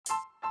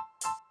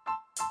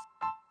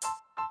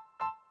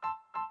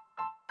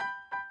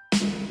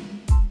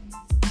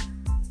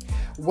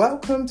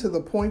Welcome to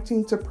the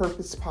Pointing to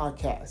Purpose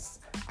podcast.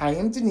 I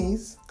am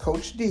Denise,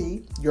 Coach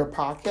D, your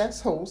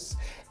podcast host,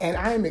 and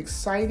I am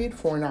excited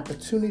for an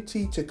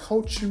opportunity to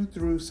coach you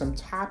through some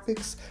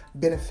topics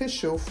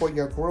beneficial for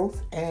your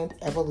growth and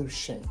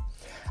evolution.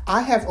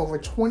 I have over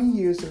 20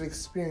 years of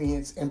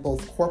experience in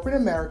both corporate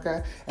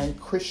America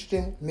and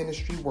Christian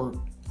ministry work.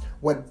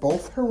 What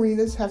both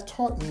arenas have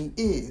taught me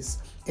is,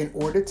 in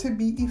order to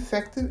be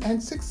effective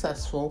and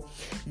successful,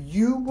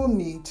 you will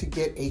need to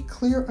get a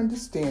clear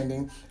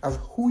understanding of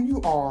who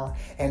you are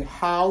and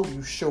how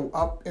you show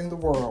up in the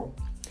world.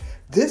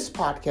 This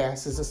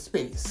podcast is a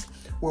space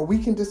where we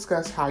can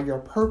discuss how your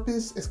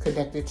purpose is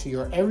connected to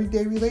your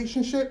everyday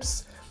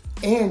relationships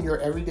and your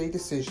everyday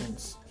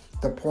decisions.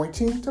 The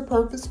Pointing to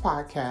Purpose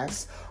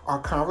podcast are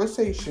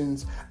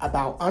conversations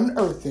about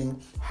unearthing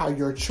how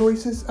your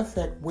choices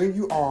affect where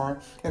you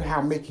are and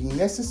how making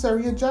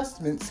necessary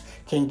adjustments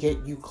can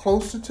get you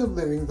closer to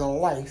living the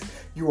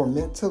life you are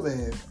meant to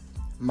live.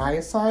 My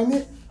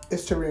assignment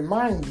is to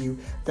remind you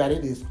that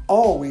it is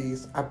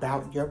always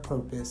about your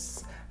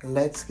purpose.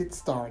 Let's get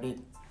started.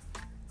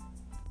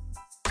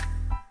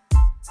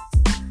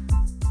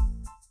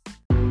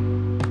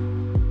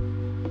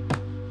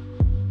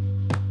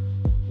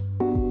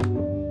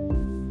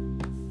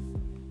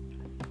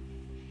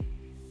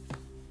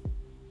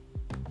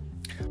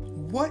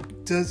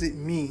 What does it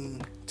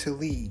mean to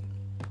lead?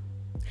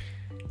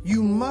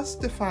 You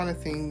must define a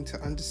thing to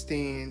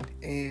understand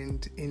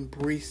and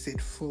embrace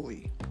it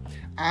fully.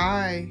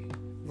 I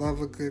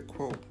love a good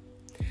quote.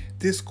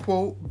 This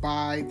quote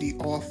by the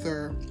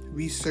author,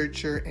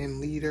 researcher, and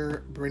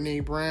leader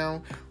Brené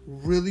Brown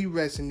really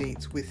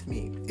resonates with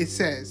me. It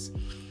says,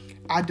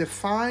 I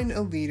define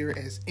a leader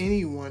as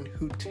anyone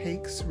who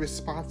takes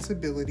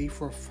responsibility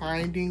for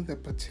finding the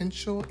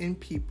potential in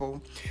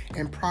people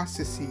and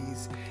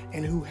processes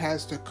and who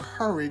has the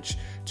courage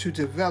to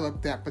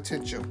develop that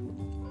potential.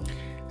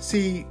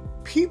 See,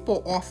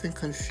 people often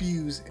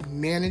confuse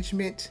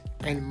management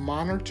and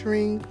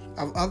monitoring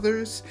of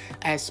others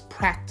as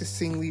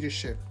practicing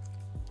leadership.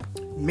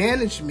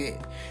 Management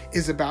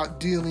is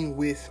about dealing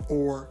with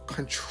or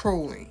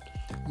controlling.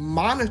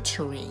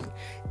 Monitoring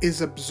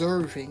is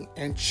observing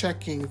and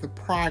checking the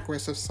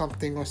progress of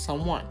something or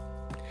someone.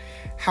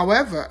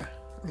 However,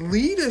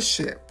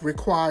 leadership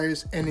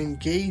requires an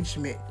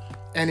engagement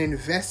and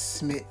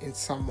investment in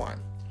someone.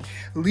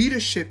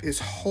 Leadership is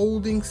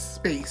holding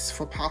space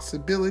for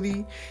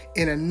possibility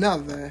in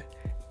another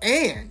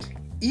and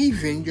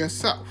even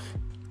yourself.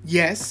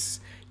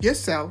 Yes,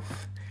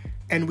 yourself,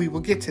 and we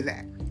will get to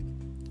that.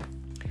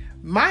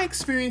 My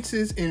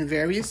experiences in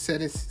various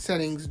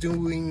settings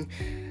doing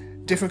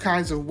different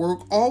kinds of work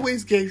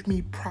always gave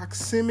me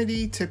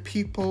proximity to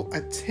people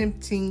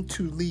attempting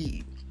to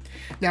lead.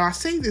 Now, I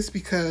say this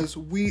because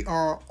we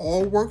are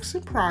all works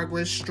in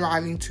progress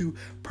striving to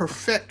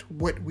perfect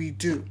what we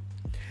do.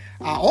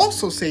 I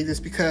also say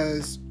this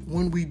because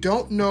when we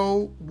don't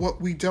know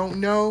what we don't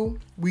know,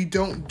 we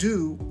don't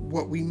do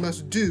what we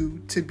must do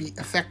to be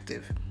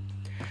effective.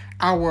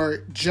 Our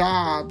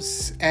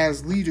jobs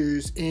as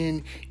leaders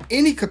in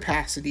any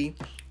capacity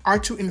are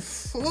to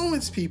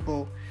influence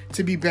people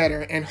to be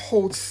better and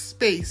hold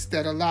space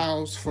that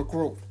allows for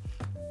growth.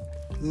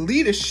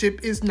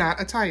 Leadership is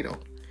not a title.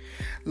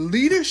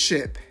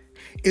 Leadership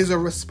is a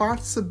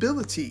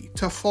responsibility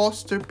to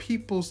foster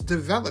people's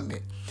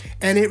development,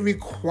 and it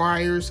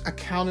requires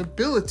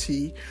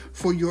accountability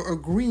for your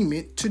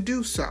agreement to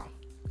do so.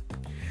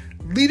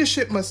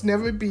 Leadership must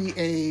never be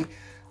a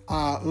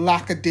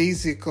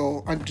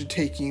lackadaisical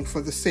undertaking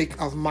for the sake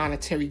of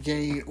monetary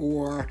gain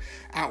or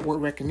outward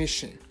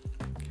recognition.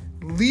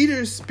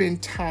 Leaders spend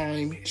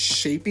time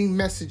shaping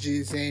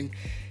messages and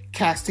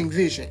casting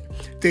vision.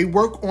 They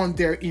work on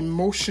their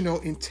emotional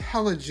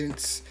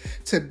intelligence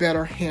to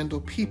better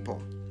handle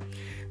people.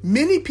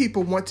 Many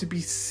people want to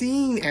be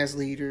seen as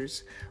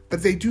leaders,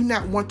 but they do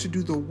not want to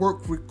do the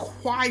work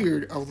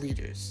required of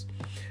leaders.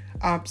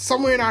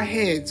 Somewhere in our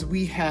heads,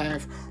 we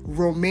have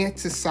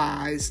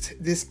romanticized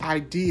this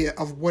idea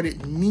of what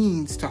it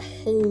means to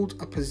hold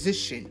a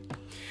position.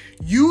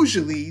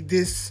 Usually,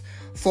 this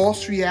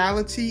false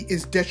reality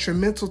is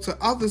detrimental to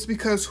others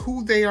because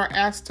who they are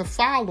asked to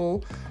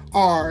follow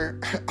are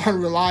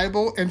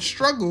unreliable and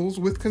struggles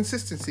with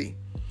consistency.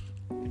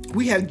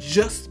 We have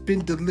just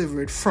been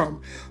delivered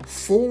from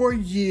 4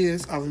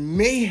 years of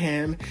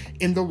mayhem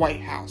in the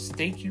White House.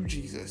 Thank you,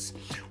 Jesus.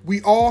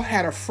 We all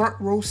had a front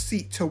row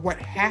seat to what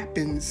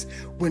happens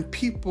when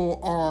people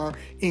are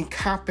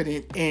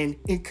incompetent and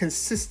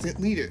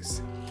inconsistent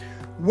leaders.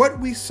 What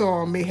we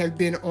saw may have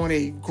been on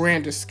a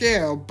grander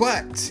scale,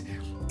 but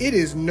it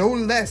is no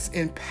less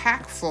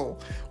impactful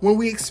when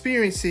we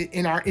experience it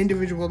in our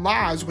individual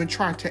lives when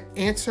trying to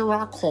answer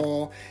our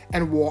call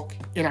and walk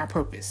in our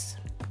purpose.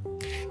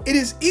 It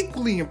is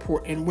equally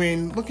important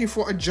when looking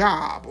for a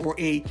job or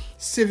a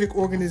civic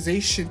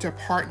organization to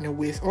partner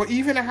with, or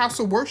even a house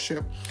of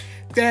worship,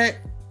 that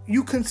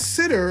you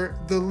consider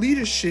the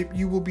leadership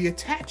you will be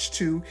attached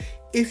to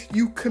if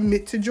you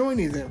commit to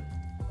joining them.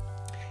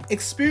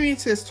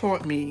 Experience has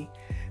taught me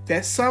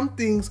that some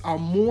things are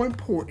more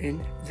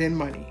important than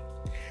money.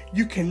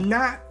 You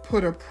cannot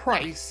put a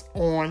price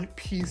on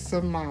peace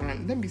of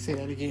mind. Let me say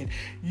that again.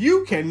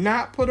 You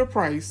cannot put a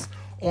price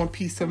on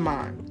peace of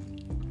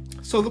mind.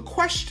 So the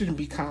question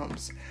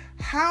becomes,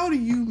 how do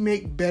you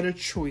make better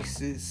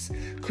choices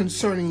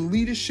concerning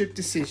leadership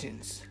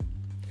decisions?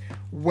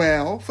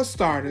 Well, for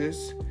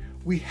starters,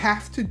 we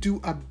have to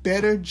do a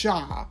better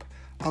job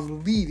of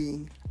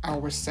leading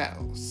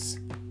ourselves.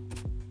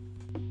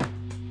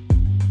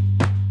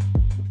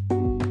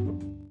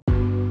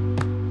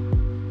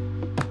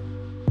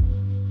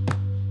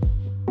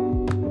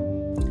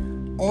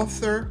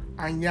 Author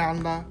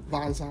Iyanla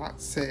Vanzant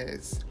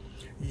says,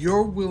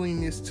 "Your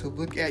willingness to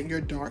look at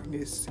your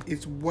darkness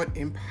is what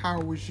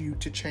empowers you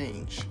to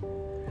change.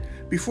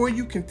 Before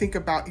you can think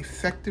about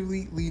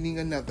effectively leading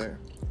another,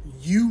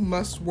 you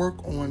must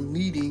work on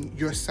leading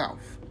yourself."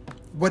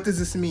 What does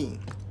this mean?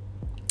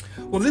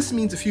 Well, this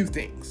means a few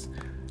things.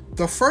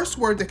 The first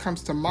word that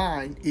comes to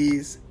mind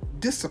is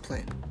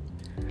discipline.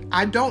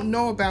 I don't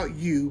know about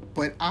you,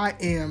 but I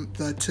am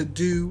the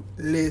to-do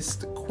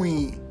list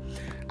queen.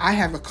 I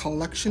have a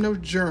collection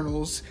of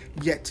journals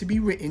yet to be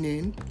written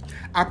in.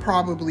 I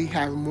probably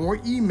have more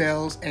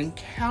emails and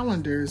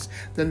calendars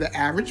than the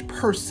average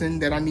person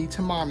that I need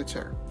to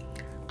monitor.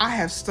 I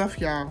have stuff,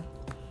 y'all.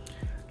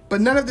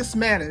 But none of this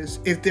matters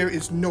if there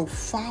is no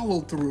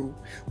follow-through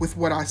with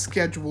what I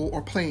schedule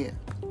or plan.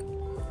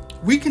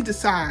 We can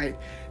decide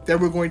that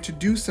we're going to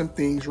do some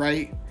things,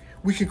 right?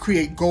 We can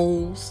create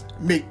goals,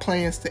 make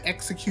plans to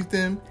execute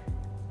them,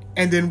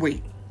 and then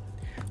wait.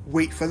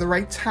 Wait for the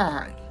right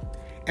time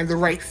and the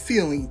right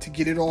feeling to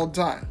get it all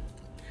done.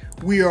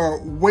 We are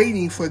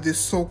waiting for this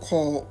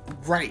so-called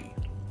right,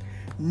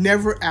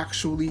 never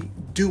actually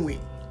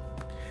doing.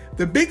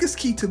 The biggest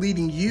key to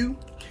leading you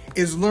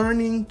is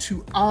learning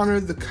to honor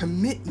the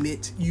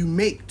commitment you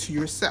make to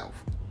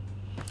yourself.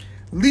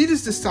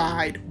 Leaders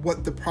decide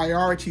what the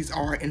priorities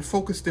are and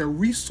focus their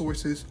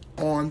resources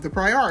on the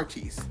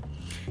priorities.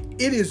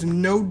 It is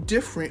no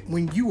different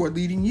when you are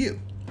leading you.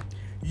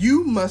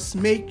 You must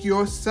make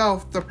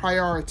yourself the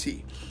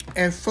priority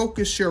and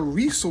focus your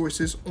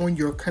resources on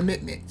your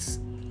commitments.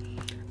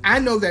 I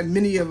know that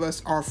many of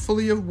us are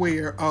fully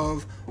aware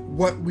of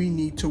what we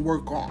need to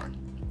work on.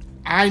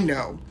 I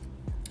know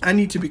I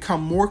need to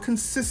become more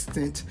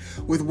consistent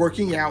with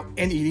working out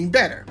and eating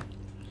better.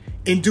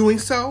 In doing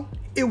so,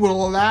 it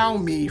will allow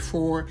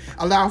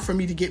for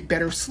me to get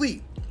better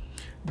sleep.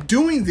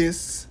 Doing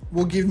this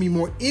will give me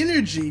more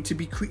energy to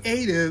be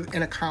creative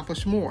and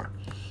accomplish more.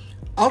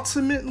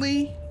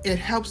 Ultimately, it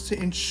helps to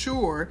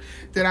ensure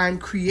that I'm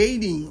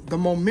creating the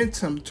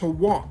momentum to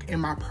walk in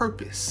my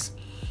purpose.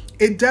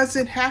 It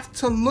doesn't have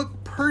to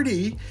look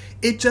pretty,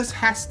 it just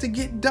has to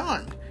get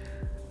done.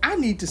 I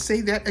need to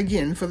say that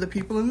again for the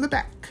people in the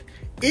back.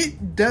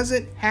 It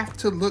doesn't have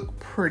to look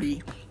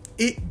pretty,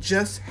 it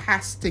just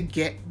has to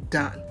get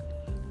done.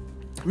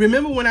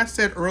 Remember when I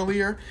said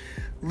earlier,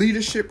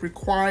 leadership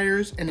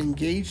requires an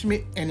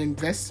engagement and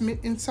investment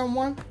in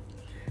someone?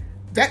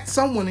 That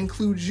someone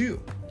includes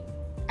you.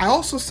 I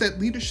also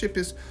said leadership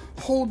is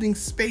holding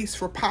space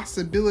for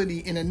possibility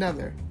in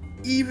another,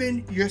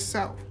 even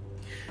yourself.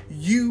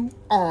 You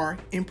are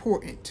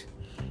important.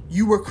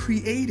 You were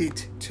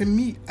created to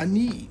meet a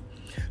need.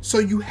 So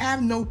you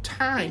have no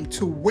time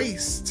to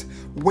waste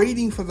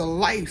waiting for the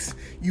life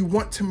you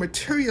want to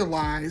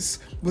materialize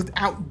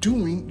without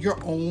doing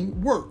your own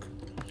work.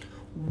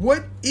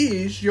 What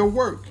is your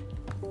work?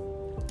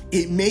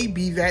 It may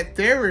be that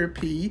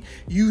therapy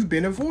you've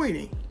been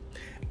avoiding.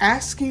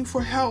 Asking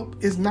for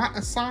help is not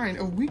a sign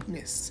of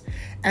weakness,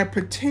 and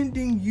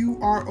pretending you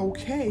are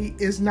okay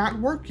is not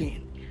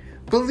working.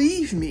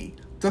 Believe me,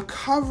 the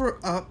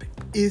cover-up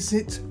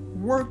isn't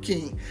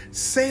working.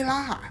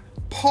 Selah,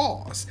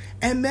 pause,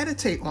 and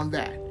meditate on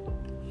that.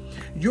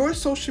 Your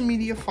social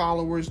media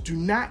followers do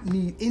not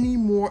need any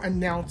more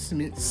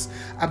announcements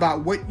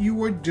about what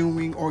you are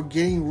doing or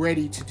getting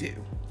ready to do.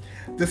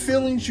 The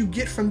feelings you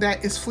get from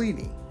that is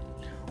fleeting.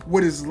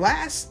 What is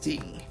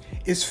lasting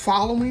is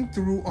following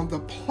through on the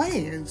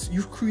plans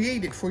you've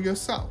created for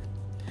yourself.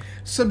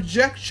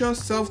 Subject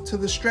yourself to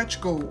the stretch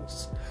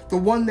goals, the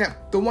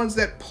ones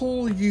that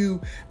pull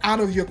you out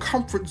of your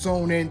comfort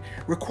zone and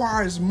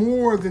requires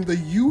more than the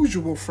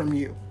usual from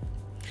you.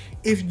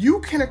 If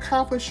you can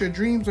accomplish your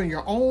dreams on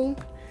your own,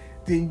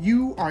 then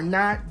you are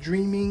not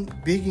dreaming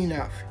big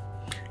enough.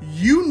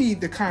 You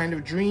need the kind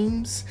of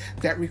dreams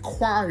that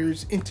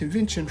requires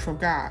intervention from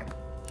God.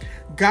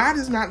 God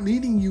is not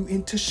leading you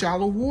into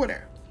shallow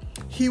water.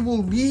 He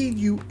will lead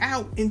you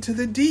out into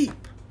the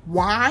deep.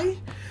 Why?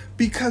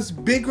 Because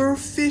bigger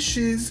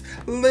fishes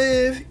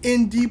live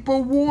in deeper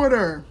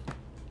water.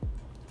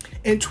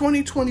 In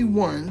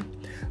 2021,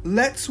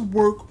 let's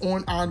work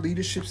on our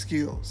leadership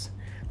skills,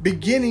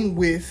 beginning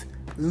with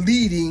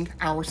leading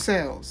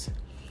ourselves.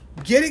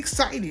 Get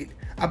excited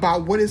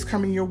about what is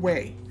coming your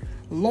way.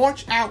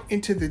 Launch out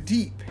into the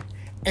deep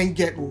and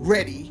get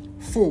ready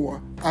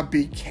for a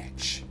big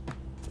catch.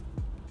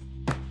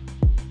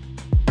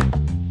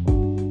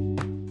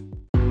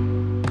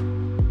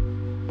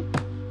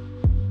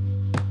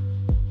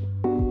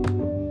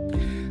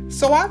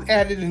 So I've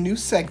added a new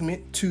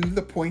segment to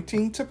the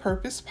Pointing to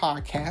Purpose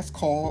podcast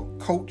called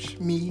Coach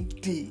Me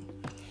D.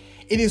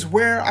 It is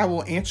where I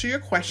will answer your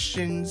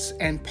questions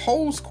and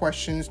pose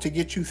questions to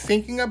get you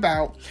thinking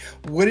about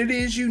what it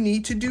is you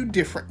need to do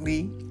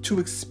differently to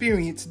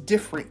experience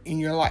different in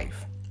your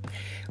life.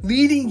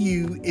 Leading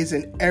you is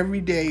an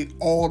everyday,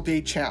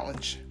 all-day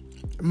challenge.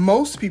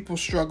 Most people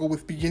struggle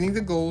with beginning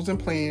the goals and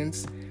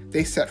plans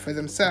they set for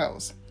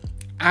themselves.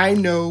 I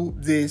know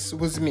this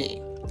was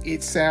me.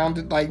 It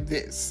sounded like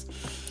this.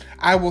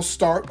 I will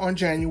start on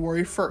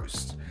January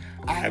 1st.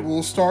 I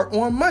will start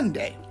on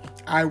Monday.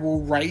 I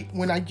will write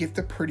when I get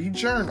the pretty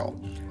journal.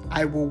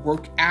 I will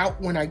work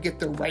out when I get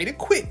the right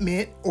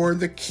equipment or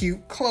the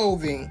cute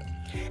clothing.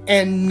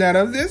 And none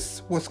of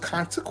this was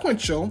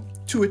consequential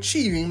to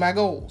achieving my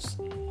goals.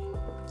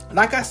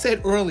 Like I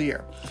said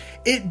earlier,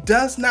 it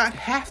does not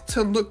have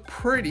to look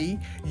pretty.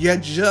 You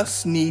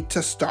just need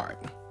to start.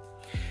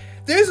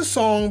 There's a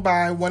song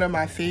by one of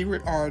my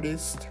favorite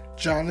artists,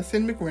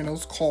 Jonathan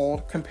McReynolds,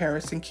 called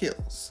Comparison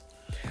Kills.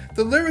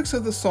 The lyrics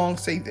of the song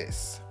say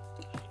this: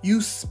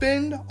 "You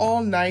spend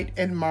all night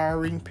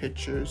admiring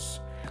pictures.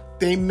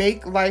 They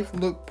make life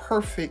look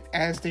perfect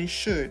as they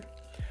should.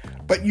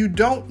 But you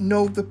don't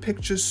know the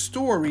picture's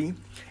story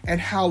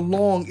and how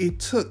long it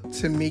took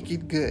to make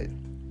it good."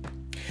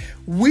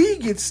 We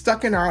get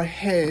stuck in our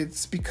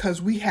heads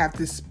because we have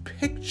this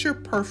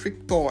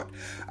picture-perfect thought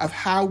of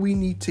how we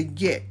need to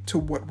get to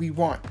what we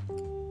want.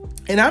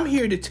 And I'm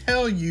here to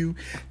tell you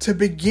to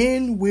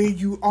begin where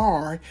you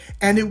are,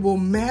 and it will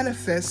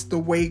manifest the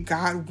way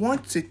God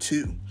wants it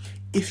to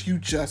if you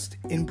just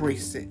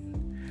embrace it.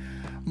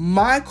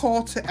 My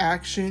call to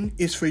action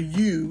is for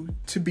you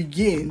to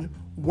begin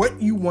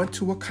what you want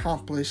to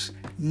accomplish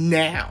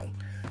now.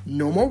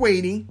 No more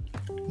waiting,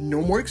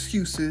 no more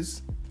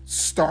excuses.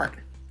 Start.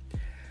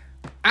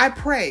 I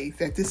pray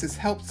that this has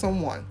helped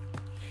someone.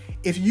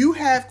 If you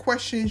have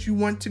questions you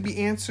want to be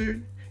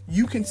answered,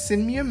 you can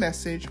send me a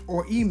message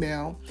or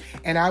email,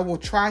 and I will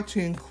try to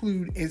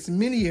include as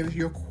many of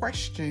your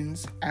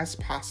questions as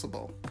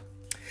possible.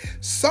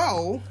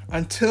 So,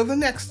 until the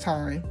next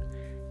time,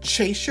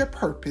 chase your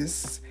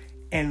purpose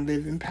and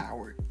live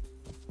empowered.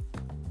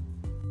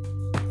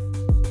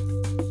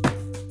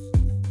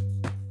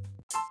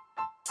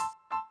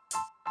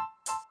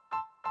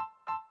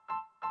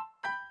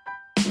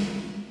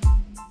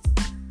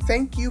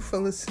 Thank you for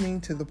listening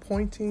to the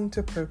Pointing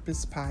to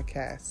Purpose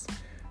podcast.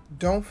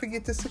 Don't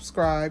forget to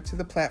subscribe to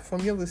the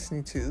platform you're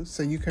listening to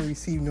so you can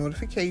receive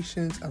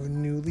notifications of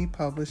newly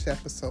published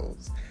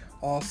episodes.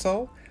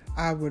 Also,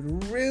 I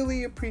would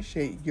really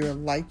appreciate your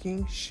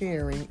liking,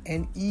 sharing,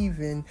 and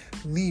even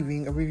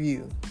leaving a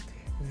review.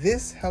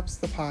 This helps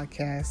the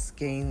podcast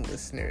gain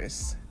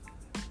listeners.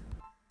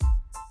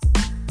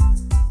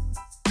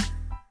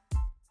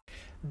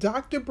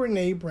 Dr.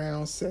 Brené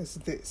Brown says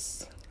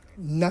this: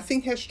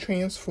 "Nothing has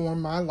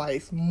transformed my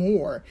life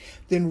more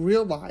than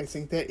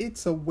realizing that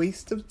it's a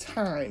waste of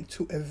time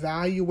to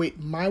evaluate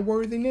my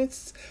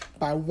worthiness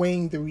by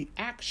weighing the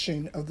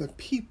reaction of the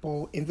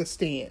people in the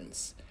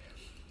stands."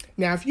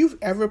 Now, if you've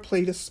ever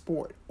played a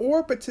sport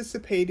or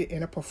participated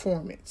in a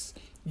performance,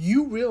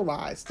 you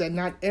realize that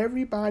not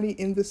everybody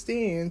in the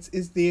stands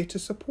is there to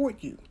support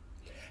you.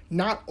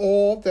 Not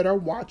all that are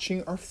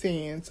watching are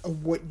fans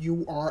of what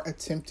you are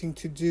attempting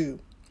to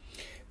do.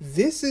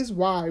 This is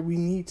why we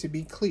need to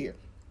be clear.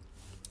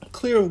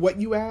 Clear of what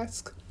you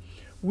ask?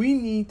 We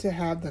need to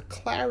have the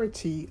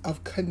clarity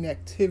of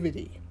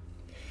connectivity.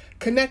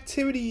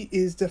 Connectivity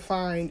is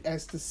defined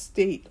as the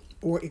state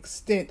or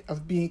extent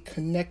of being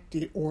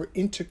connected or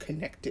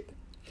interconnected.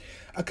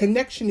 A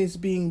connection is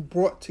being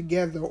brought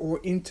together or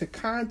into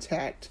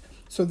contact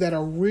so that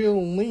a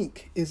real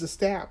link is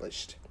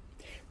established.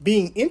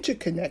 Being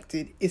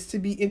interconnected is to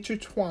be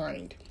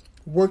intertwined,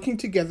 working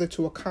together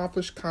to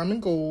accomplish common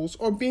goals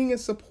or being in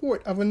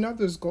support of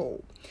another's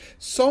goal.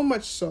 So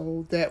much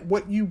so that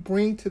what you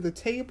bring to the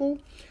table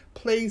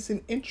plays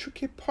an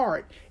intricate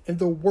part in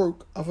the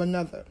work of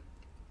another.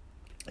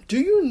 Do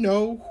you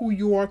know who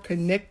you are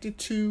connected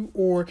to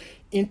or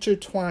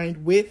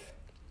intertwined with?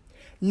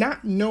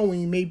 Not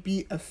knowing may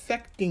be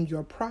affecting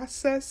your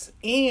process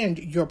and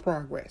your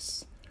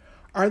progress.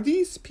 Are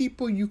these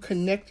people you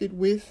connected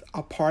with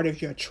a part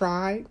of your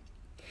tribe?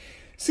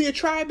 See, a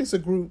tribe is a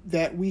group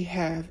that we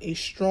have a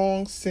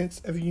strong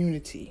sense of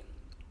unity.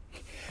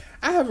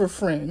 I have a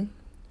friend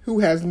who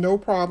has no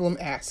problem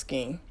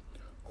asking,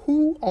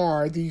 "Who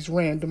are these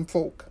random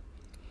folk?"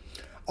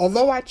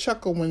 Although I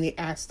chuckle when they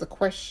ask the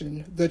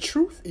question, the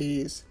truth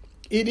is,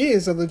 it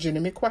is a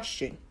legitimate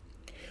question.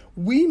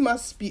 We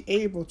must be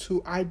able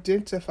to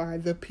identify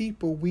the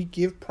people we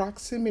give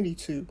proximity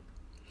to.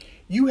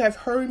 You have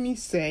heard me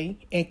say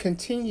and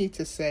continue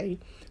to say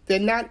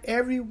that not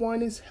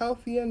everyone is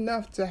healthy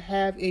enough to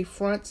have a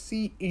front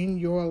seat in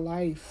your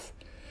life.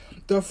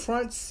 The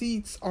front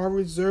seats are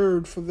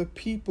reserved for the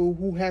people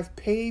who have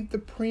paid the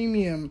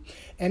premium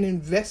and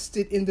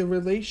invested in the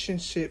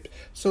relationship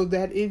so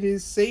that it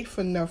is safe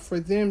enough for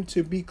them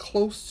to be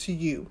close to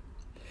you.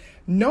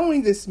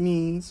 Knowing this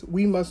means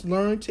we must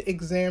learn to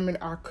examine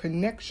our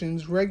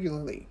connections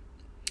regularly.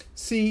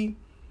 See,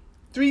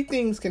 three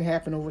things can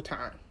happen over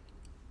time.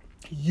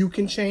 You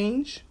can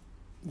change,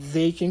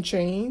 they can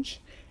change,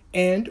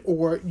 and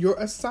or your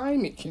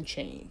assignment can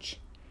change.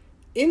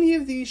 Any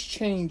of these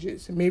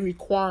changes may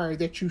require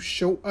that you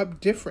show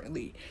up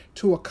differently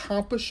to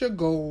accomplish your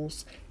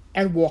goals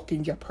and walk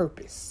in your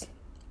purpose.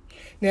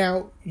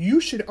 Now,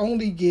 you should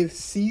only give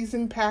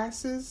season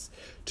passes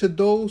to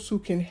those who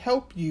can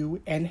help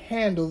you and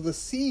handle the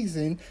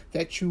season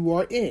that you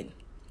are in.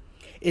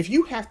 If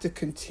you have to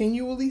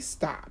continually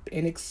stop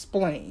and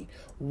explain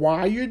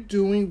why you're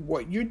doing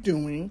what you're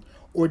doing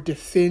or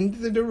defend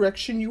the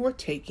direction you are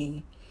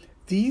taking,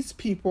 these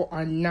people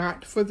are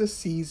not for the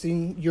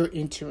season you're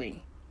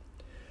entering.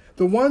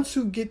 The ones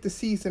who get the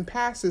season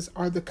passes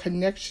are the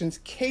connections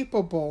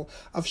capable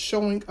of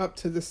showing up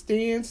to the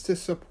stands to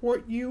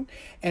support you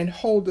and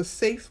hold a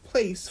safe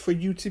place for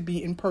you to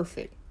be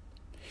imperfect.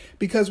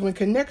 Because when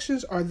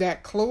connections are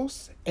that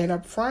close and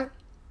upfront,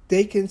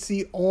 they can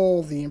see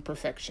all the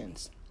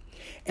imperfections.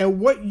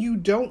 And what you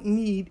don't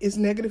need is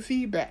negative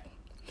feedback,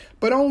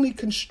 but only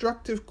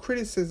constructive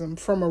criticism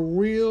from a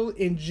real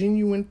and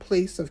genuine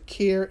place of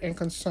care and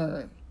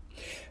concern.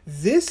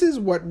 This is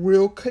what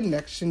real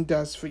connection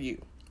does for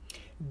you.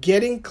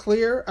 Getting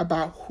clear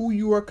about who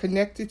you are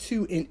connected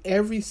to in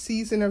every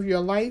season of your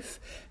life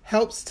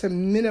helps to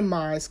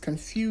minimize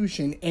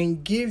confusion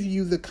and give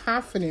you the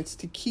confidence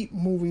to keep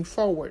moving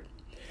forward,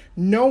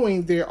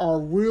 knowing there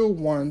are real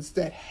ones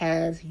that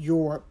have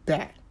your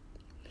back.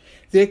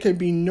 There can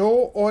be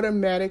no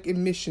automatic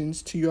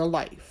admissions to your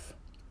life.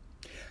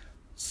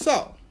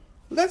 So,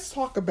 let's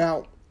talk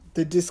about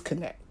the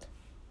disconnect.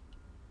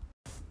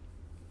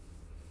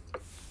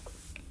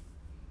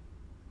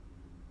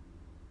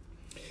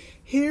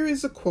 Here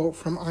is a quote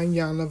from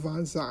Iyanla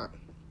Vanzant.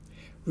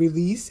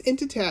 Release and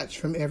detach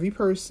from every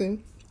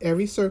person,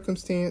 every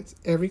circumstance,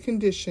 every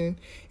condition,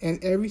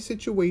 and every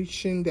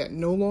situation that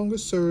no longer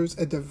serves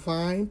a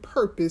divine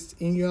purpose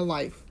in your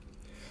life.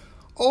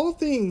 All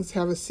things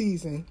have a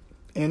season,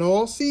 and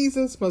all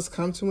seasons must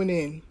come to an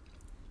end.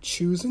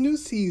 Choose a new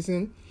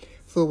season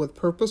filled with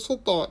purposeful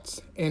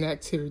thoughts and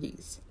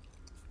activities.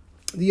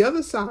 The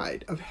other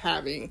side of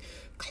having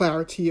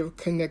clarity of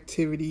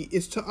connectivity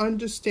is to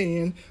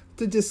understand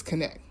the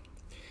disconnect.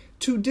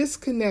 To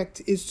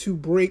disconnect is to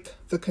break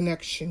the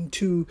connection,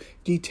 to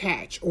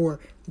detach or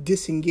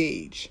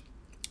disengage.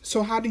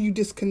 So how do you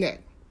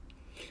disconnect?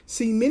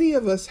 See, many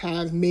of us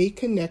have made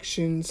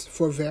connections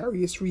for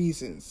various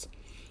reasons.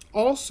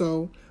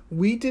 Also,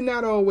 we did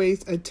not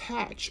always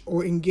attach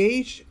or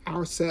engage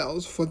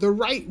ourselves for the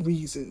right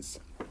reasons.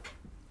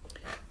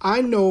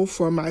 I know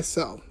for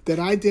myself that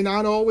I did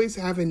not always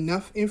have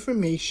enough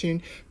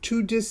information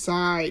to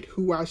decide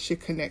who I should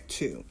connect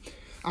to.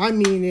 I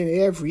mean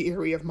in every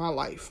area of my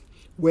life,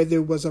 whether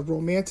it was a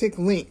romantic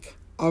link,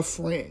 a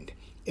friend,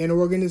 an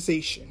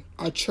organization,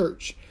 a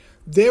church.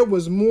 There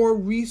was more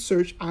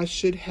research I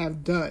should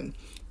have done.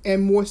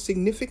 And more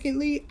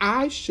significantly,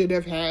 I should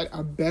have had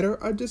a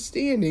better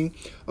understanding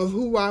of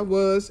who I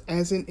was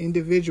as an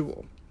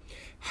individual.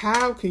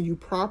 How can you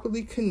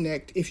properly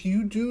connect if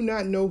you do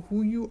not know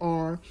who you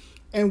are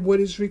and what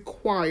is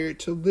required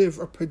to live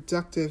a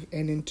productive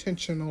and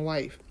intentional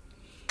life?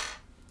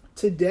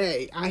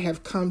 Today, I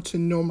have come to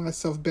know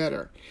myself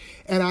better,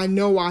 and I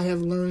know I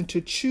have learned to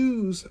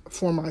choose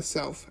for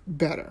myself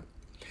better.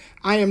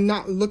 I am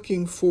not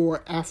looking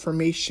for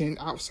affirmation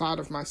outside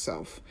of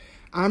myself.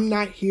 I'm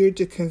not here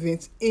to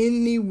convince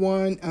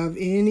anyone of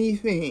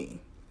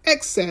anything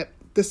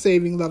except the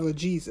saving love of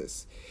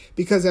Jesus,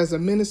 because as a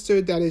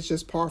minister, that is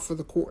just par for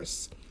the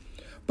course.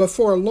 But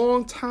for a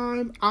long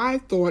time, I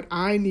thought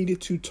I needed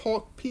to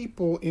talk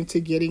people into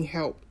getting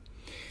help.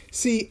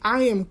 See,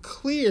 I am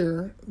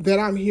clear that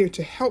I'm here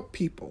to help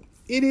people.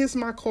 It is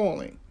my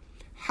calling.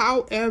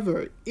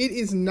 However, it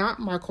is not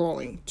my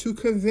calling to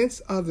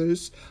convince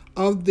others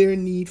of their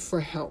need for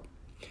help.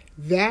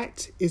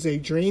 That is a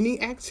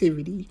draining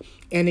activity,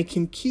 and it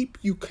can keep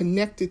you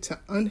connected to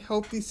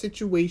unhealthy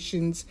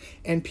situations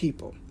and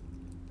people.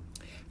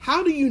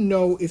 How do you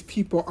know if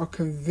people are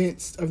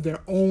convinced of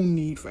their own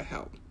need for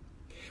help?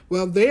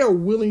 Well, they are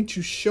willing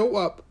to show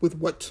up with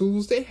what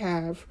tools they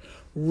have,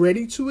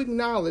 ready to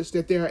acknowledge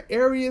that there are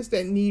areas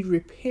that need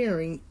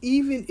repairing,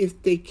 even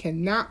if they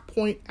cannot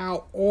point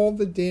out all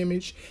the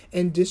damage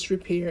and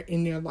disrepair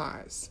in their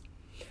lives.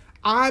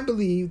 I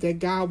believe that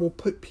God will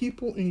put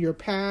people in your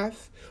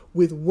path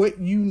with what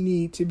you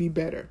need to be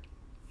better.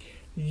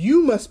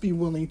 You must be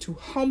willing to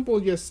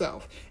humble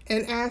yourself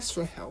and ask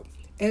for help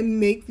and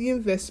make the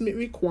investment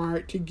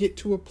required to get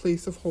to a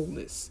place of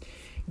wholeness.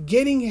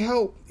 Getting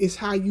help is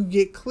how you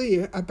get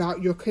clear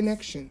about your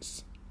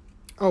connections.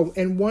 Oh,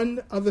 and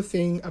one other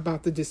thing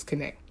about the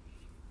disconnect.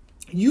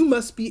 You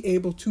must be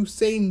able to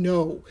say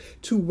no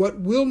to what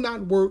will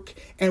not work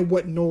and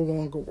what no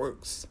longer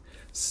works.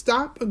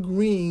 Stop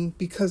agreeing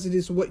because it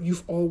is what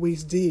you've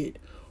always did,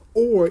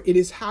 or it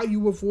is how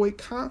you avoid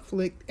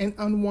conflict and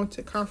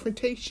unwanted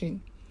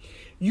confrontation.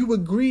 You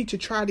agree to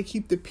try to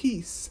keep the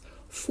peace,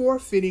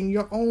 forfeiting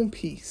your own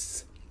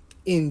peace.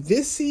 In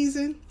this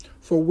season,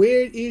 for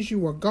where it is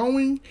you are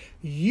going,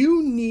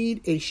 you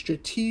need a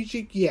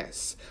strategic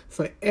yes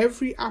for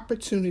every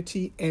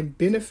opportunity and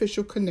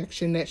beneficial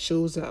connection that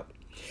shows up.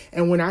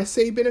 And when I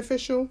say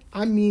beneficial,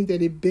 I mean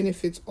that it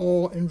benefits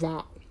all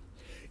involved.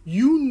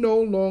 You no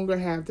longer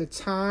have the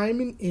time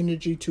and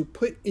energy to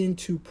put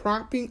into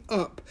propping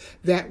up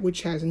that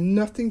which has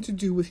nothing to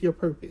do with your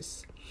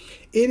purpose.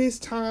 It is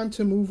time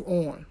to move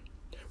on.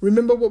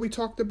 Remember what we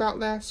talked about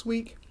last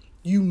week?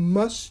 You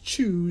must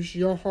choose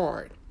your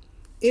heart.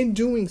 In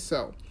doing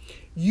so,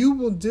 you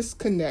will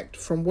disconnect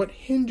from what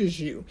hinders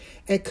you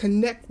and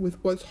connect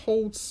with what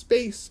holds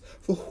space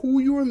for who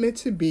you are meant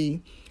to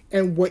be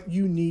and what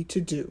you need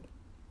to do.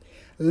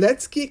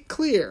 Let's get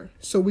clear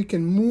so we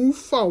can move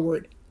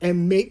forward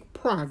and make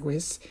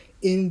progress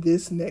in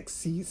this next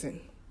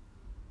season.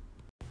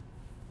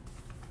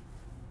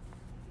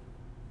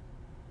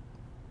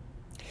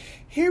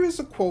 Here is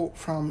a quote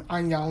from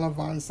Iyanla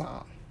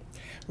Vanzant.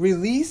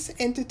 Release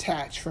and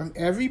detach from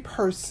every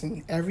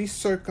person, every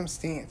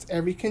circumstance,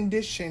 every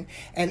condition,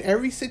 and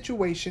every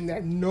situation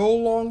that no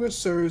longer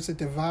serves a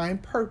divine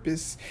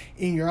purpose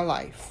in your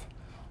life.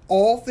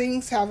 All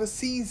things have a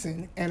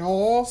season, and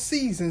all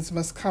seasons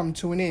must come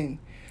to an end.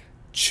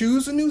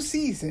 Choose a new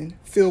season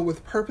filled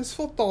with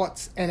purposeful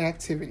thoughts and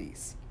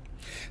activities.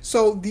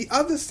 So the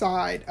other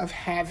side of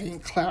having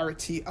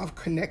clarity of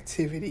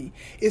connectivity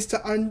is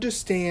to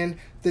understand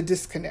the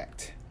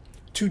disconnect.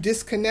 To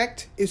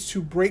disconnect is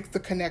to break the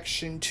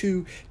connection,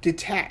 to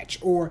detach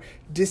or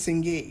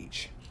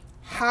disengage.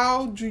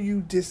 How do you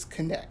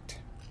disconnect?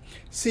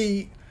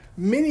 See,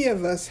 many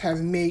of us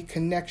have made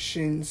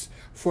connections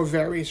for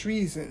various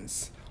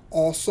reasons.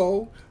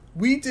 Also,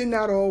 we did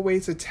not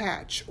always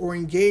attach or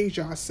engage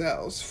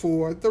ourselves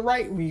for the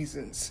right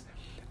reasons.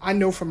 I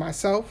know for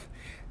myself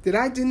that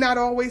I did not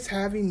always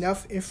have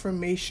enough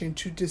information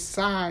to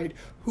decide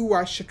who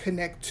I should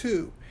connect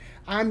to.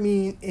 I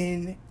mean,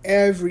 in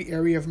every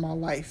area of my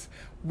life,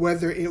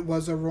 whether it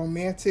was a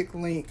romantic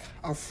link,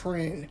 a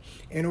friend,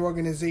 an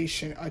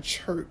organization, a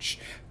church,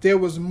 there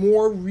was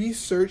more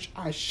research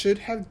I should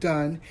have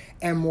done,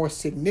 and more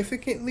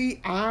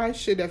significantly, I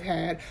should have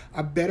had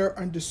a better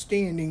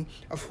understanding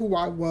of who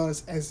I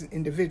was as an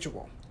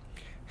individual.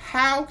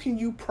 How can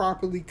you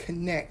properly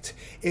connect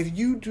if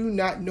you do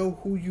not know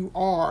who you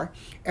are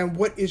and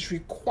what is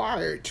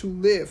required to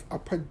live a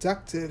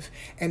productive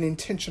and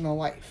intentional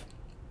life?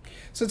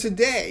 So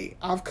today,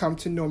 I've come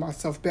to know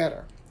myself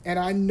better, and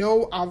I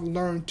know I've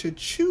learned to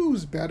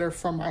choose better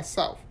for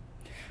myself.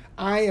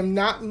 I am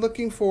not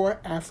looking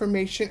for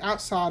affirmation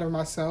outside of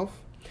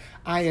myself.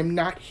 I am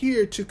not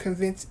here to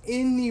convince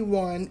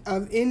anyone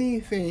of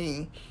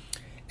anything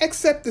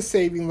except the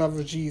saving love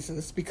of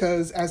Jesus,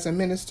 because as a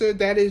minister,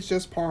 that is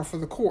just par for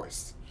the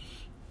course.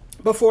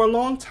 But for a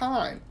long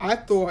time, I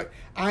thought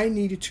I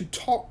needed to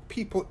talk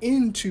people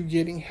into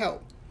getting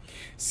help.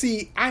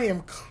 See, I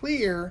am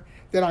clear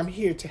that I'm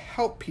here to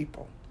help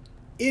people.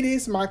 It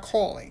is my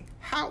calling.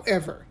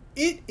 However,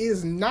 it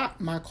is not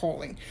my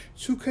calling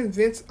to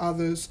convince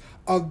others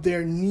of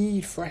their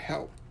need for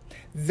help.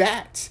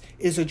 That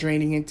is a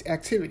draining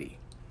activity,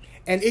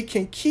 and it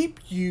can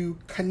keep you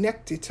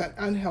connected to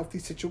unhealthy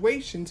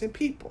situations and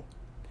people.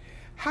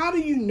 How do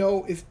you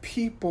know if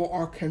people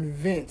are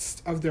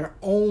convinced of their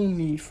own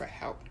need for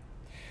help?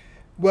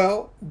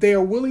 Well, they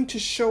are willing to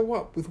show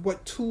up with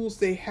what tools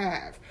they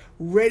have,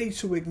 ready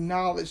to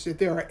acknowledge that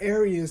there are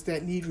areas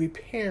that need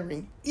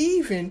repairing,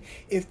 even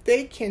if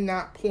they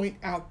cannot point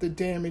out the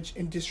damage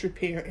and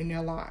disrepair in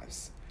their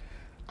lives.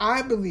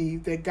 I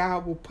believe that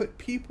God will put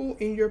people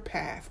in your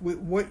path with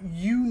what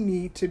you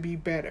need to be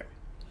better.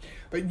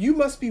 But you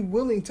must be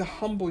willing to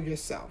humble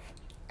yourself,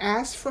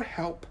 ask for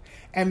help,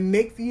 and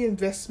make the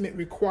investment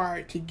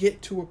required to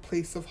get to a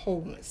place of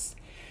wholeness.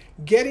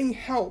 Getting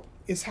help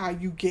is how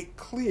you get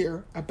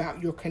clear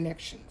about your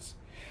connections.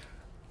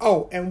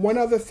 Oh, and one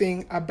other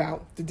thing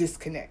about the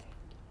disconnect.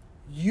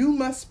 You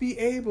must be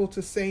able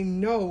to say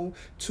no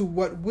to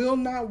what will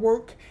not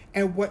work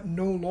and what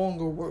no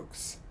longer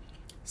works.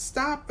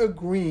 Stop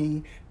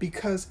agreeing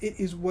because it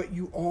is what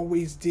you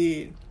always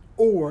did,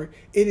 or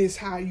it is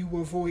how you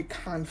avoid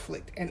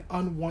conflict and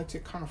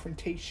unwanted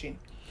confrontation.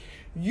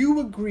 You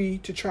agree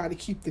to try to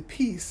keep the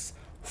peace,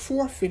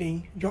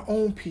 forfeiting your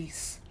own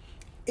peace.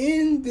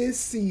 In this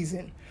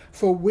season,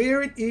 for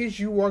where it is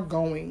you are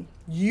going,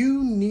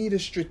 you need a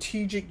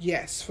strategic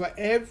yes for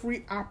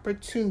every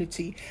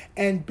opportunity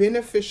and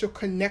beneficial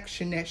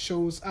connection that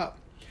shows up.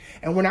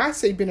 And when I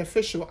say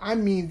beneficial, I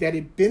mean that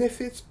it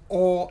benefits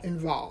all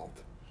involved.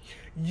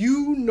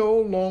 You no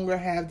longer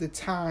have the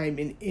time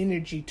and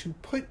energy to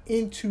put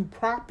into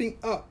propping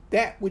up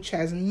that which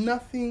has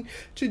nothing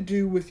to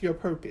do with your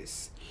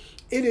purpose.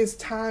 It is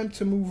time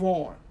to move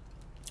on.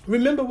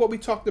 Remember what we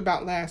talked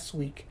about last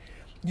week.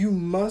 You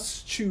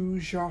must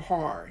choose your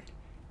heart.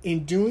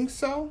 In doing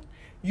so,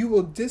 you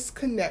will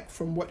disconnect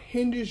from what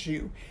hinders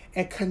you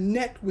and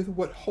connect with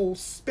what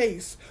holds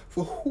space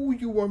for who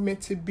you are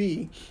meant to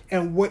be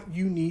and what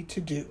you need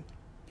to do.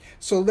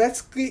 So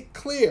let's get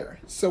clear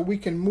so we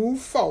can move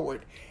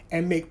forward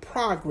and make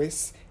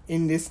progress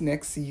in this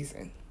next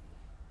season.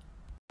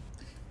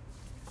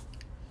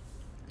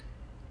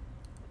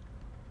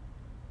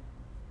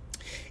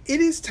 It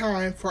is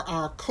time for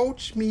our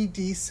Coach Me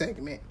D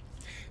segment.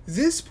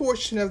 This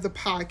portion of the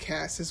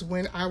podcast is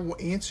when I will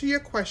answer your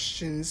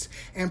questions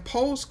and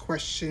pose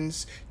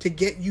questions to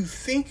get you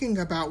thinking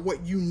about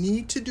what you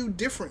need to do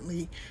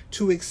differently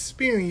to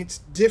experience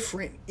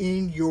different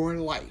in your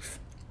life.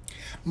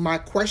 My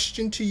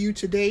question to you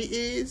today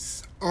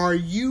is, are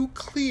you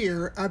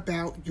clear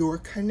about your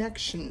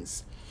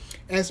connections?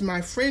 As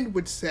my friend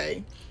would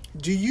say,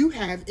 do you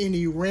have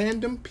any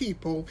random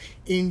people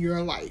in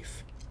your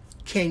life?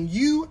 Can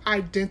you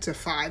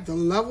identify the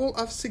level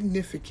of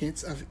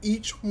significance of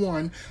each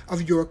one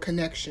of your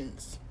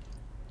connections?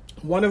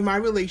 One of my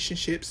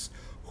relationships,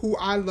 who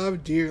I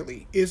love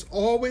dearly, is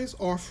always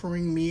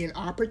offering me an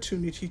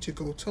opportunity to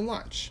go to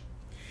lunch.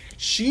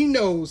 She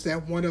knows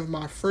that one of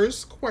my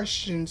first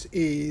questions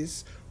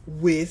is,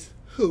 with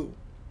who?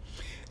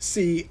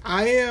 See,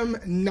 I am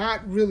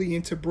not really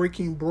into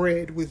breaking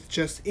bread with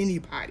just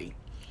anybody.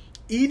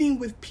 Eating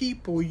with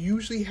people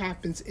usually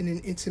happens in an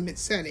intimate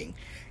setting,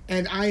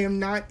 and I am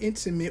not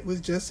intimate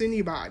with just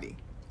anybody.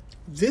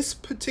 This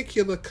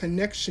particular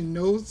connection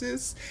knows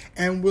this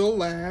and will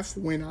laugh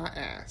when I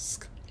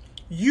ask.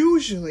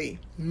 Usually,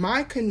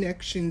 my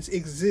connections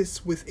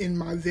exist within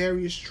my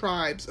various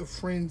tribes of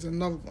friends and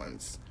loved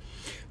ones.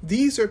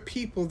 These are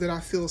people that I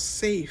feel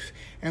safe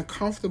and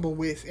comfortable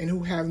with and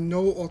who have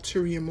no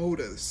ulterior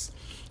motives.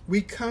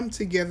 We come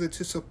together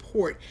to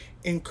support,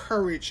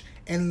 encourage,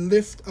 and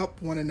lift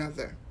up one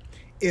another.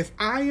 If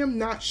I am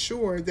not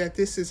sure that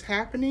this is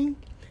happening,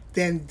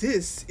 then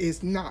this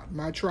is not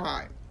my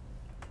tribe.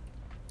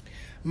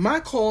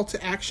 My call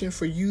to action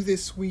for you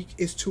this week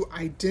is to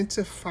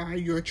identify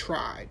your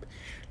tribe.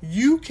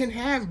 You can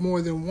have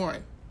more than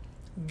one.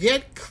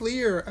 Get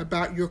clear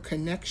about your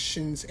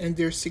connections and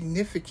their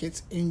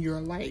significance in your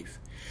life.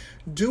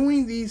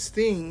 Doing these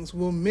things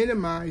will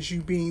minimize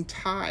you being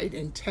tied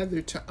and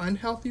tethered to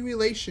unhealthy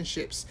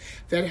relationships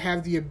that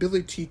have the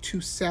ability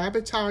to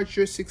sabotage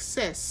your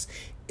success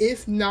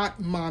if not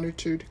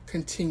monitored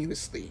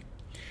continuously.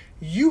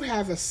 You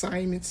have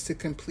assignments to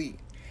complete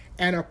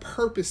and a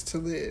purpose to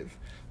live,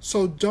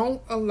 so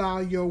don't allow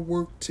your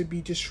work to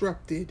be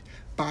disrupted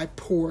by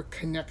poor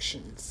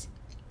connections.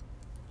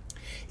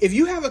 If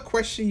you have a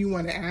question you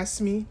want to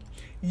ask me,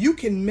 you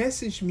can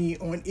message me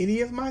on any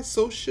of my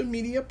social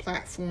media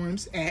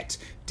platforms at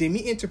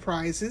Demi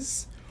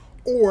Enterprises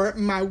or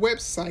my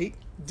website,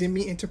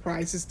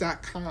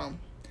 DemiEnterprises.com.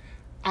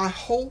 I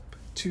hope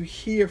to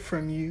hear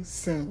from you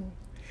soon.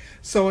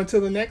 So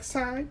until the next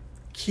time,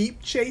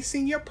 keep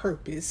chasing your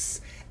purpose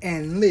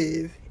and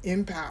live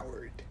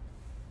empowered.